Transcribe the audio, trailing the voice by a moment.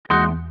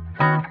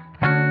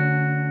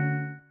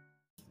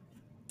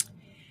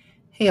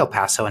Hey El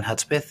Paso and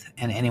Hudspeth,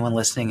 and anyone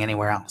listening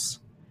anywhere else.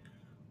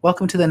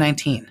 Welcome to the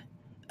 19,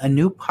 a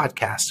new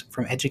podcast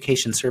from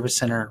Education Service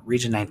Center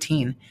Region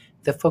 19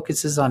 that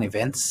focuses on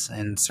events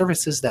and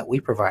services that we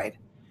provide,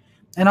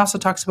 and also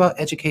talks about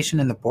education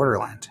in the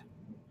borderland.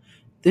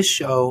 This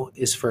show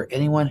is for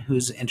anyone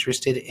who's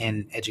interested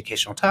in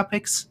educational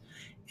topics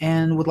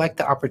and would like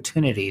the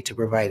opportunity to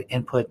provide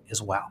input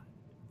as well.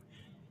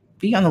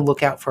 Be on the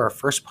lookout for our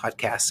first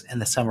podcast in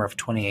the summer of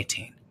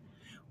 2018.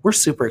 We're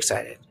super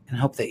excited and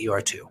hope that you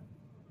are too.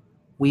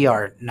 We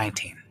are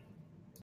 19.